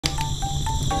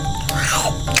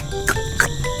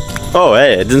Oh,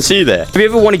 hey, I didn't see you there. Have you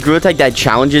ever won a Gorilla Tag that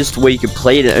challenges where you could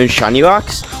play it and earn shiny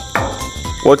rocks?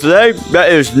 Well, today,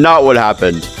 that is not what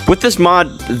happened. With this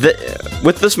mod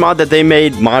that they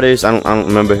made, modders, I don't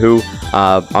remember who,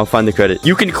 I'll find the credit.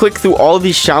 You can click through all of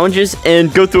these challenges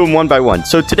and go through them one by one.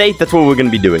 So today, that's what we're going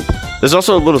to be doing. There's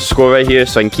also a little score right here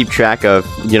so I can keep track of,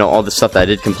 you know, all the stuff that I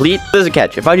did complete. There's a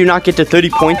catch. If I do not get to 30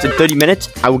 points in 30 minutes,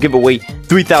 I will give away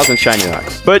 3,000 shiny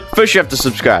rocks. But first you have to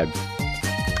subscribe.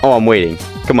 Oh, I'm waiting.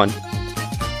 Come on.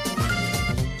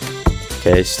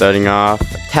 Okay, starting off.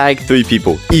 Tag 3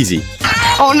 people. Easy.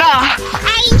 Oh, no.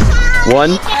 1.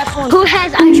 Who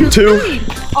has Andrew? 2.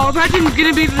 Oh, imagine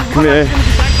gonna be the Come here.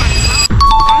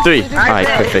 3. Alright,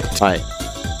 perfect. Alright.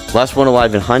 Last one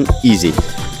alive in hunt. Easy.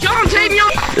 John, take me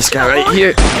on. This guy right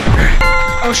here.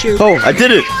 Oh, shoot. Oh, I did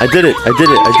it. I did it. I did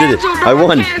it. I did it. I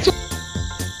won.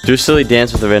 Do a silly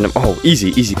dance with a random. Oh,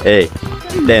 easy, easy. Hey,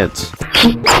 dance.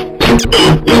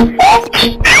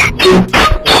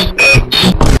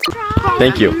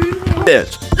 Thank you.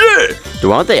 Dance. Yeah. Dude,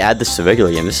 why don't they add this to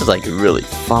regular game? This is like really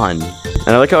fun. And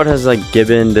I like how it has like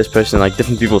Gibbon, this person, like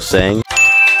different people saying.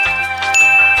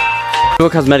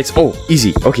 Cosmetics. Oh,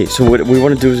 easy. Okay, so what we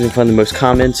want to do is we find the most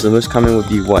common. So the most common would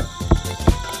be what?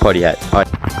 Party hat. All right.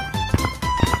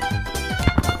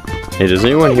 Hey, does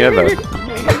anyone here have a?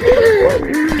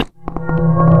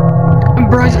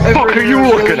 Bryce, what are you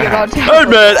looking at? Hey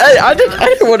man, hey, I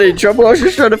didn't want any trouble. I was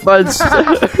just trying to find.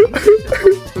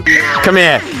 Come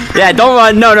here. Yeah, don't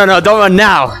run. No, don't run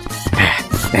now.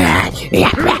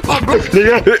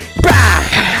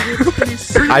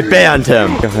 I banned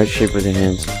him. Go heart shape with your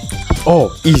hands.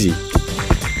 Oh, easy.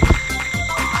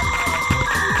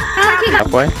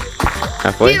 Halfway.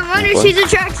 Halfway. She's a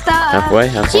track star. Halfway.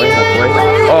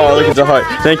 Oh, look at the heart.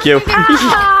 Thank you.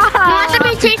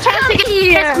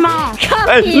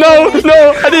 Hey, no,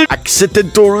 I didn't.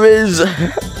 Accidental Riz.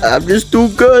 I'm just too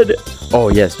good. Oh,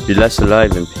 yes. Be less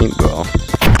alive in paintball.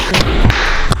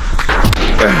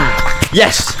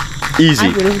 Yes.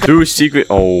 Easy. Do a secret.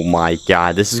 Oh, my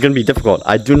God. This is going to be difficult.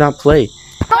 I do not play.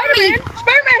 Spider-Man.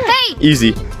 Hey.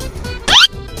 Easy.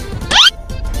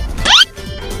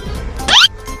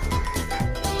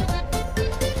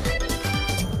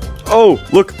 Oh,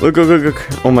 look.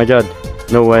 Oh my God.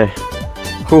 No way.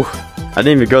 Whew. I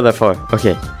didn't even go that far.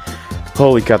 Okay.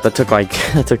 Holy crap, that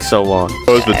took so long.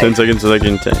 That was for 10 seconds so I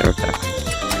can 10. Okay.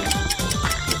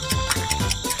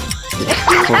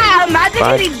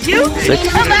 5, 6,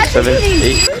 7,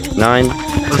 8, 9,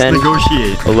 10,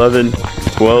 11,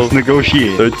 12,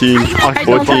 13,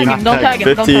 14,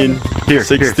 15,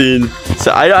 16.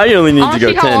 So I only need to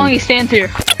go 10. How long he stands here.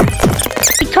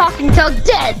 Keep talking till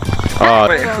dead.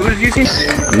 Wait, who's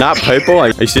using? Not purple.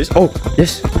 I see this. Oh,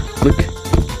 yes. Look.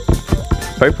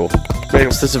 Purple.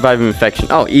 What's to survive infection?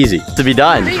 Oh, easy. To be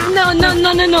done. No.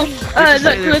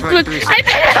 Look.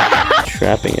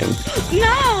 Trapping him.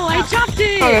 No, I chopped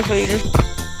it.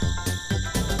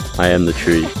 I am the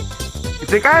tree. You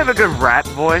think I have a good rat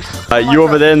voice? You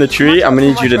over there in the tree, I'm gonna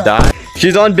need you to die.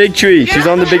 She's on big tree. She's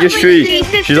on the biggest tree.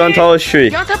 She's on tallest tree.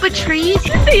 You on top of trees?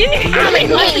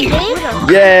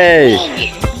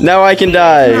 Yay! Now I can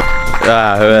die.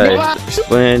 Ah, hooray.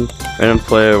 Explain. Random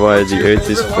player why the earth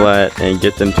is flat and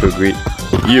get them to agree.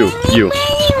 You.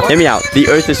 Hear me out. The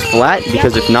earth is flat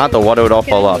because if not, the water would all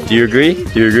fall off. Do you agree?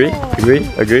 Agree?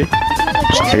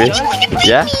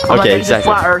 Yeah? Okay,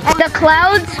 exactly. The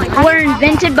clouds were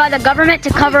invented by the government to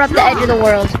cover up the edge of the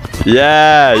world.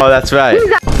 Yeah. Oh, that's right.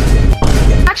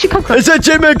 Is that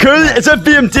J-Man Curly? Is that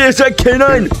BMT? Is that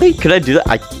K9? Wait, could I do that?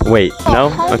 Wait,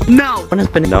 no? Okay. No.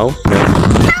 No.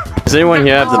 Does anyone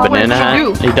here have the banana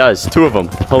hat? He does. 2 of them.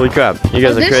 Holy crap. You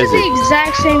guys are crazy. This is the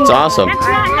exact same. It's awesome. That's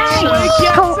not nice.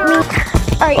 Help me.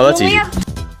 Right, Oh, that's easy.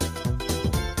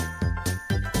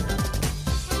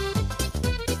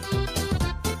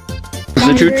 It's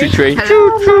a choo-choo tree. I'm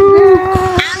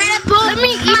gonna pull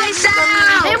me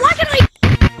myself. Hey, why can I?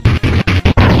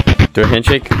 Do a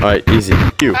handshake? Alright, easy.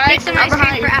 You. It's a nice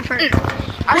thing for effort.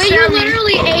 Wait, you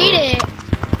literally ate it.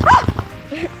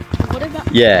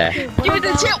 Yeah. Give it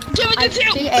the tilt.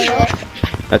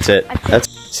 That's it.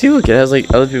 See, look, it has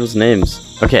like other people's names.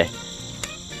 Okay.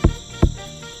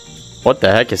 What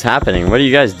the heck is happening? What are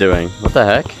you guys doing? What the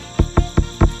heck?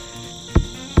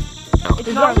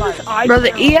 Bro,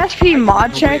 the ESP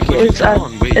mod check is a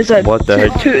What the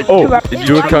heck? Do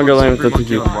a conga line with the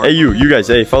two. Hey, you guys.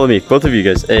 Hey, follow me. Both of you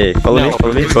guys. Hey, follow me.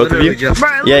 Both of you.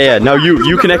 Yeah. No,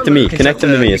 you connect to me. Connect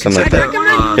them to me or something like that.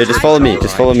 Here, just follow me.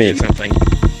 Just follow me.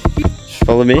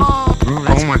 Oh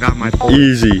my God, my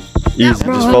Easy. Just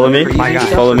follow me.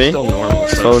 Just follow me.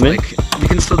 Just follow me. You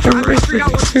can still try.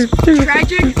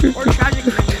 Tragic or tragic?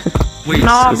 Wait,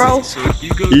 Nah, bro. So if you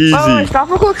go Easy. Oh, stop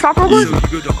real quick, stop real quick. So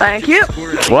you go to Thank you.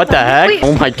 What the heck? Wait.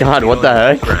 Oh my god, what the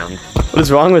heck? What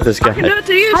is wrong with this I can do guy? it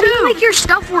to you How do you too. make your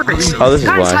stuff work? Oh, this is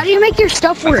Guys, how why. do you make your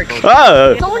stuff work?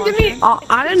 Oh! Someone give me.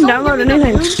 I didn't download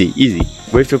anything. Easy, easy.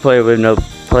 Wait for player with no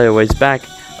player waits back.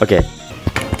 Okay.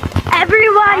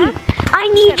 Everybody, I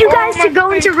need you guys to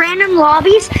go into random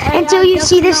lobbies until you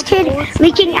see this kid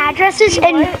leaking addresses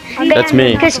and That's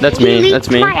me. because That's he me. leaked That's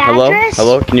me. my Hello? address.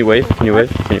 Hello? Can you wave? Can you wave?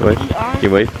 Can you wave? Can you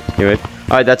wave? Can you wave?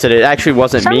 Alright, that's it. It actually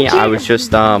wasn't Some me. I kid- was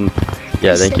just, yeah,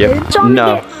 thank you. Saw me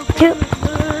No. get-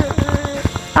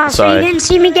 so Sorry. you didn't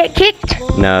see me get kicked?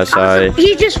 No, sorry.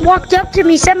 He just walked up to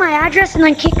me, said my address, and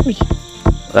then kicked me.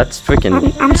 That's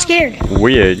freaking I'm scared.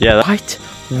 weird. Yeah. What?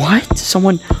 What?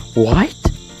 Someone. What?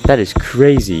 That is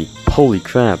crazy. Holy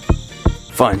crap.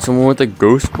 Find someone with a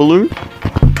ghost balloon?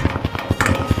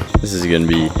 This is gonna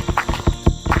be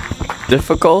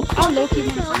difficult.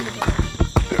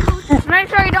 Make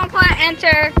sure you don't put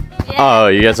enter. Oh,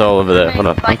 you guys are all over there. Hold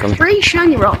on. I'm Like coming. 3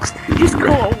 shiny rocks. Just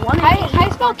go one. How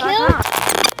you spell kill?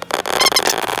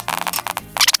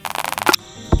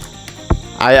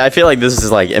 I feel like this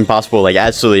is like impossible, like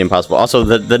absolutely impossible. Also,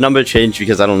 the number changed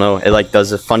because I don't know. It like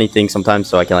does a funny thing sometimes,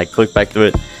 so I can like click back through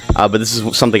it. But this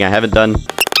is something I haven't done.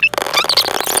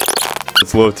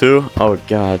 It's low too. Oh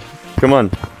god. Come on.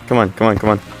 Come on. Come on. Come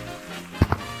on.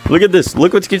 Look at this.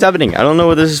 Look what keeps happening. I don't know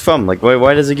where this is from. Like,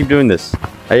 why does it keep doing this?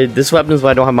 This happens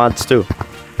when I don't have mods too.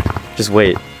 Just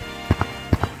wait.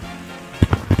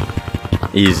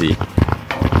 Easy.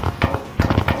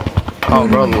 Oh,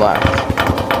 bro, left.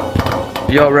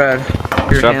 Yo, Red.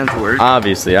 Your Shut- hands work.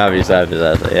 Obviously. Alright,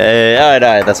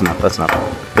 alright, that's enough, that's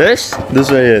enough. This right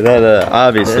here,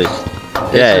 obviously.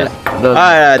 Yeah.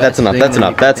 Alright, that's enough, that's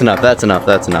enough, that's enough, that's enough,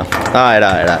 that's enough. Alright,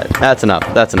 that's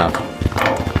enough, that's enough.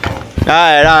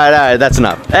 Alright, that's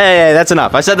enough. Hey, that's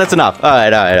enough, I said that's enough.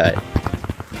 Alright.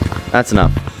 That's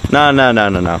enough. No,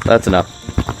 that's enough.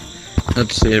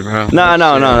 Let's see it, bro. No,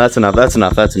 that's enough, that's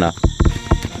enough, that's enough.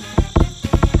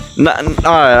 No,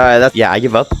 alright, yeah, I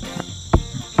give up.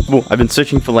 Ooh, I've been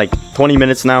searching for like 20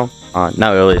 minutes now.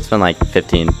 Not really, it's been like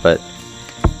 15, but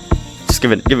just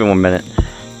give it 1 minute.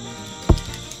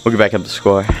 We'll get back up the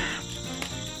score. And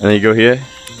then you go here.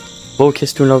 Low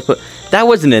kiss to another put. That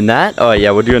wasn't in that. Oh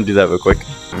yeah, we're gonna do that real quick.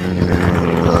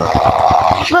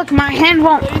 Look, my hand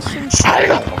won't.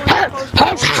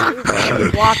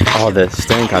 Oh, the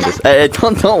staring contest. Hey,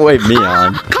 don't wave me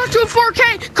on. Cost you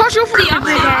 4K. Cost you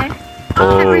 4K.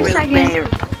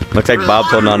 Oh, looks like Bob's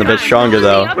holding on a bit stronger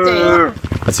though.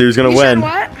 Let's see who's gonna win.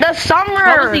 The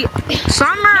summer.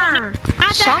 Summer.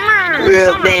 Summer.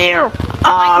 Real bear.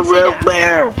 Real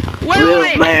bear.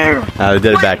 Real bear. They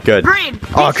did it back good.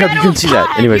 Oh crap, you couldn't see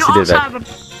that. Anyways, he did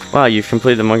that. Wow, you've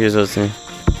completed the monkey's listening.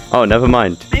 Oh, never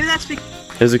mind. Maybe that's because.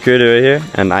 There's a critter right here,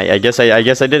 and I guess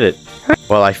I did it.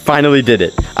 Well, I finally did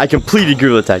it. I completed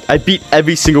Gorilla Tag. I beat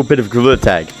every single bit of Gorilla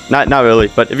Tag. Not really,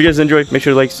 but if you guys enjoyed, make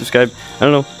sure to like, subscribe. I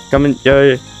don't know, comment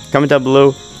down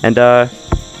below, and I'll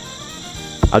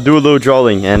do a little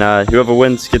drawing, and whoever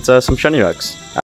wins gets some shiny rocks.